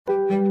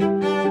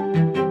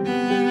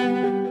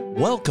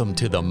Welcome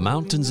to the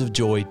Mountains of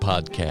Joy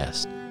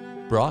podcast,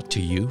 brought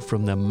to you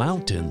from the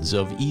mountains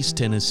of East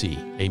Tennessee,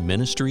 a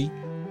ministry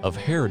of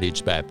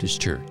Heritage Baptist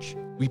Church.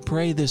 We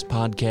pray this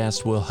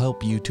podcast will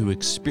help you to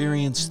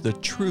experience the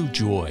true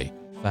joy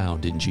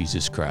found in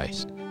Jesus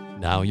Christ.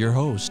 Now your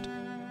host,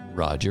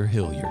 Roger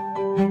Hilliard.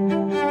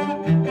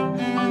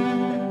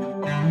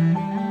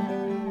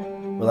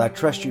 Well, I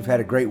trust you've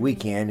had a great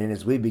weekend, and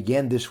as we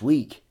begin this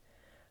week,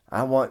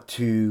 I want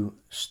to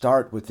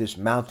start with this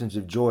Mountains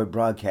of Joy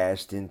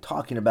broadcast in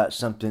talking about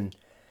something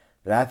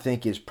that I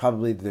think is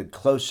probably the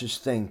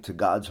closest thing to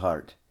God's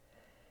heart,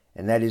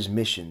 and that is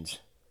missions.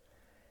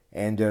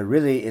 And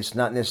really, it's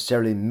not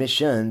necessarily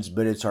missions,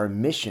 but it's our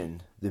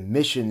mission, the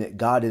mission that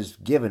God has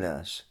given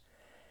us.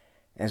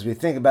 As we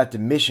think about the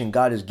mission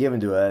God has given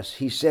to us,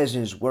 He says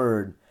in His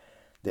Word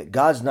that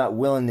God's not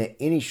willing that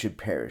any should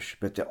perish,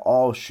 but that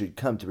all should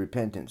come to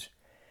repentance.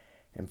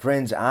 And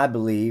friends, I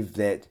believe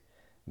that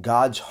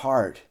God's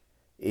heart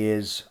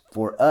is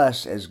for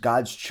us as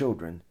God's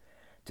children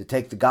to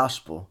take the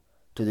gospel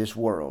to this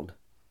world.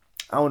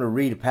 I want to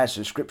read a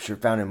passage of scripture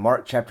found in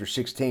Mark chapter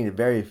 16, a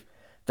very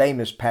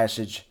famous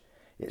passage.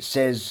 It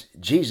says,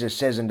 Jesus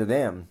says unto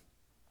them,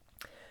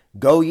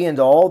 "Go ye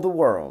into all the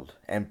world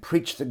and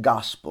preach the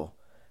gospel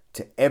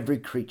to every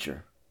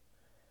creature."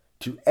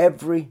 To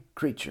every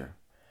creature.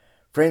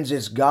 Friends,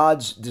 it's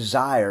God's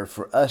desire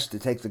for us to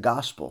take the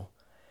gospel.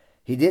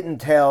 He didn't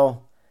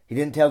tell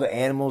the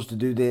animals to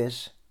do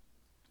this.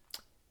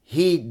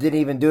 He didn't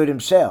even do it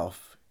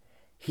Himself.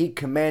 He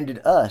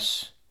commanded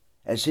us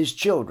as His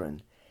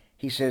children.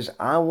 He says,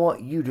 I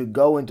want you to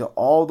go into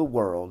all the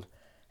world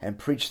and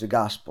preach the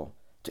gospel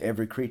to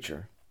every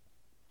creature.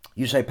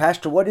 You say,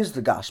 Pastor, what is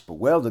the gospel?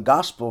 Well, the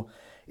gospel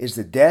is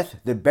the death,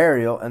 the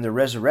burial, and the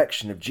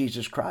resurrection of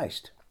Jesus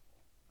Christ.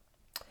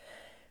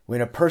 When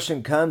a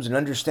person comes and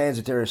understands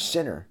that they're a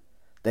sinner,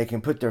 they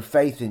can put their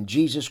faith in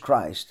Jesus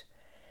Christ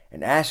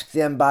and ask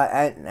Him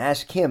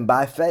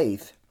by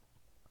faith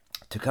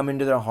to come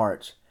into their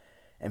hearts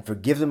and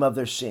forgive them of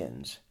their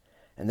sins,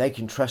 and they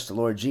can trust the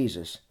Lord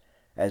Jesus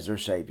as their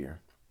Savior.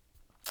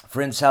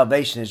 Friends,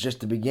 salvation is just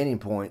the beginning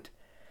point,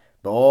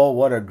 but oh,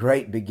 what a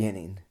great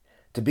beginning.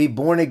 To be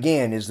born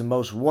again is the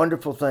most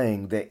wonderful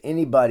thing that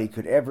anybody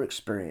could ever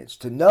experience.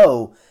 To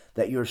know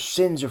that your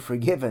sins are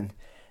forgiven,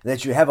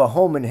 that you have a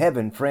home in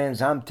heaven,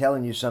 friends, I'm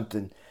telling you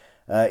something.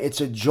 It's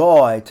a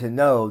joy to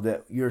know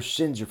that your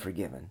sins are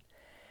forgiven.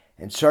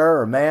 And sir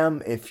or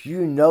ma'am, if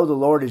you know the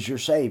Lord as your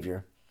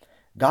Savior,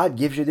 God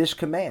gives you this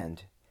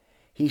command.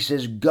 He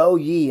says, go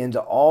ye into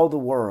all the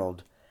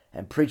world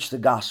and preach the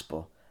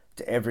gospel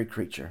to every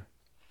creature.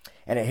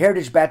 And at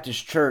Heritage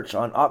Baptist Church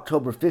on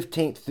October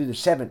 15th through the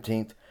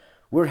 17th,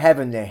 we're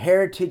having the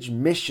Heritage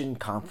Mission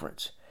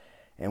Conference.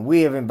 And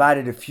we have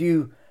invited a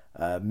few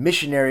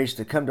missionaries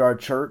to come to our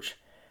church.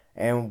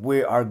 And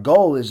our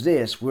goal is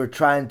this. We're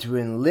trying to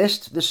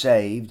enlist the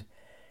saved,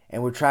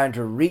 and we're trying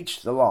to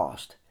reach the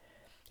lost.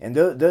 And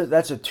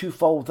that's a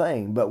twofold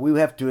thing, but we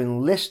have to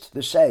enlist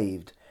the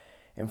saved.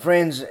 And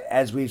friends,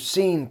 as we've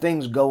seen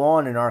things go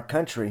on in our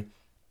country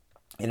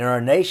and in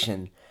our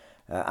nation,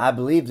 I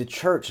believe the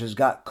church has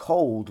got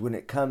cold when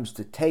it comes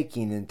to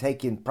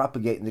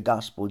propagating the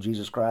gospel of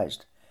Jesus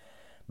Christ.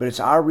 But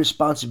it's our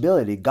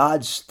responsibility.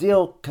 God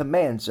still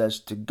commands us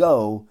to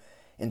go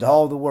into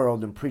all the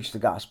world and preach the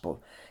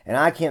gospel. And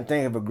I can't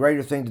think of a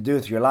greater thing to do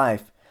with your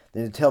life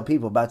than to tell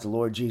people about the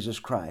Lord Jesus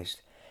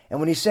Christ. And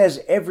when He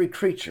says every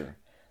creature,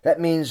 that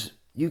means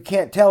you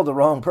can't tell the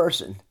wrong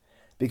person,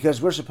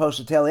 because we're supposed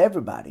to tell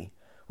everybody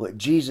what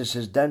Jesus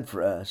has done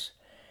for us.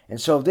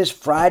 And so this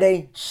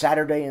Friday,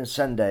 Saturday, and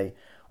Sunday,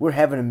 we're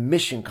having a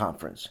mission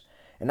conference.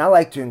 And I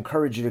like to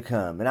encourage you to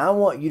come. And I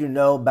want you to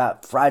know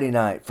about Friday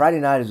night. Friday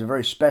night is a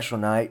very special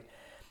night.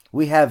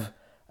 We have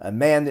a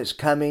man that's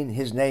coming.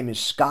 His name is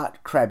Scott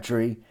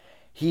Crabtree.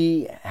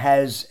 He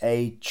has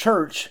a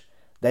church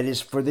that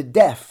is for the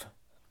deaf.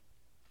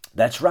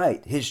 That's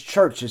right. His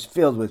church is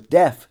filled with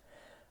deaf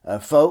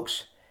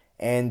folks,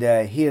 and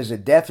he is a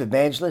deaf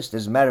evangelist.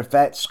 As a matter of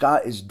fact,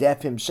 Scott is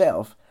deaf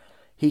himself.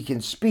 He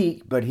can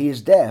speak, but he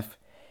is deaf.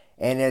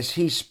 And as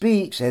he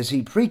speaks, as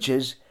he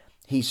preaches,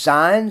 he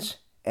signs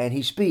and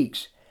he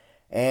speaks.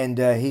 And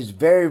he's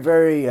very,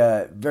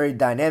 very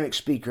dynamic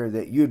speaker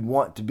that you'd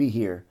want to be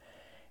here.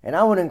 And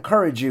I want to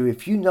encourage you,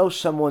 if you know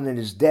someone that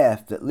is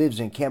deaf that lives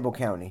in Campbell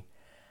County,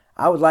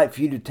 I would like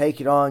for you to take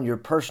it on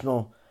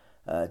personally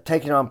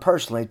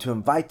to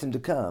invite them to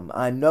come.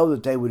 I know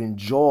that they would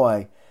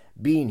enjoy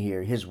being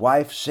here. His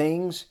wife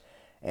sings,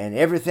 and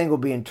everything will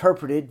be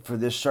interpreted for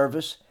this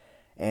service.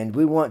 And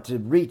we want to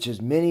reach as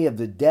many of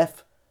the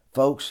deaf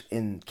folks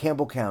in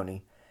Campbell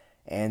County.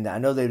 And I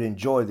know they'd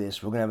enjoy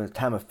this. We're going to have a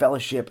time of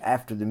fellowship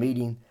after the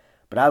meeting.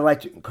 But I'd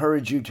like to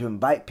encourage you to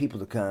invite people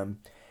to come.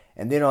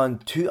 And then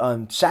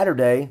on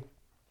Saturday,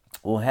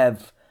 we'll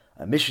have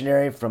a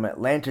missionary from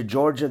Atlanta,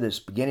 Georgia, that's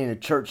beginning a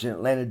church in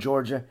Atlanta,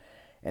 Georgia.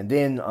 And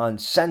then on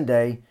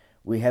Sunday,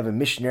 we have a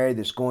missionary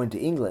that's going to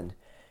England.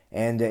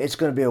 And it's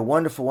going to be a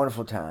wonderful,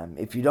 wonderful time.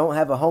 If you don't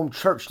have a home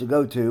church to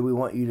go to, we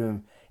want you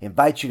to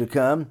invite you to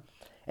come.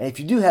 And if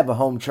you do have a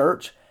home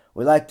church,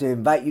 we'd like to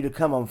invite you to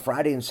come on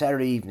Friday and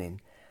Saturday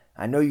evening.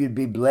 I know you'd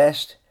be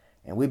blessed,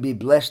 and we'd be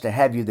blessed to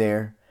have you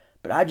there.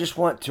 But I just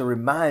want to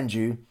remind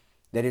you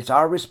that it's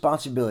our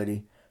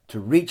responsibility to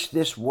reach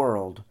this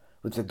world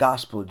with the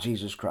gospel of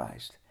Jesus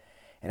Christ.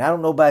 And I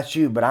don't know about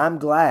you, but I'm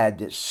glad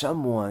that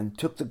someone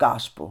took the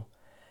gospel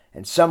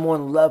and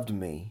someone loved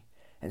me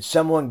and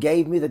someone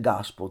gave me the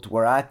gospel to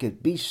where I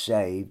could be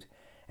saved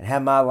and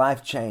have my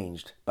life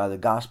changed by the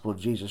gospel of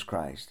Jesus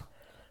Christ.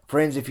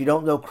 Friends, if you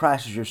don't know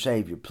Christ as your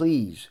Savior,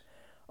 please,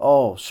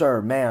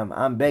 sir, ma'am,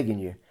 I'm begging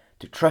you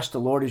to trust the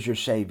Lord as your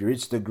Savior.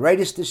 It's the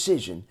greatest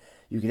decision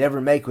you could ever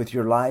make with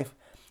your life.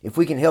 If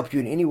we can help you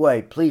in any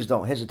way, please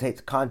don't hesitate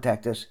to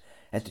contact us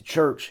at the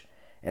church.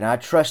 And I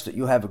trust that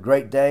you'll have a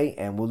great day,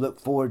 and we'll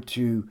look forward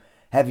to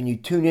having you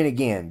tune in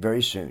again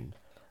very soon.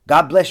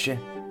 God bless you.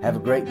 Have a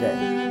great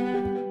day.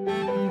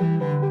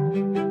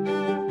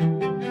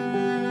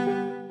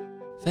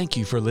 Thank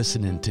you for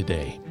listening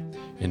today.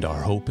 And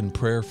our hope and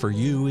prayer for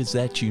you is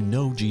that you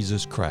know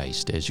Jesus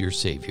Christ as your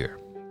Savior.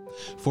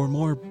 For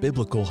more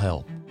biblical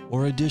help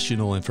or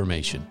additional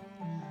information,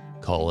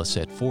 call us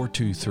at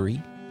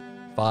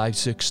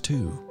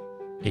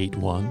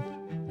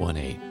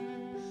 423-562-8118.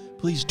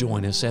 Please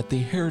join us at the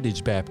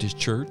Heritage Baptist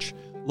Church,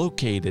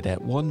 located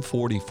at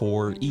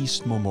 144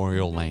 East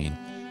Memorial Lane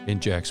in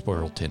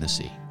Jacksboro,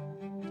 Tennessee.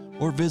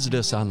 Or visit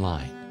us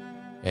online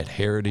at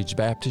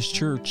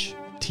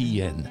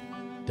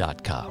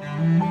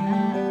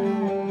heritagebaptistchurchtn.com.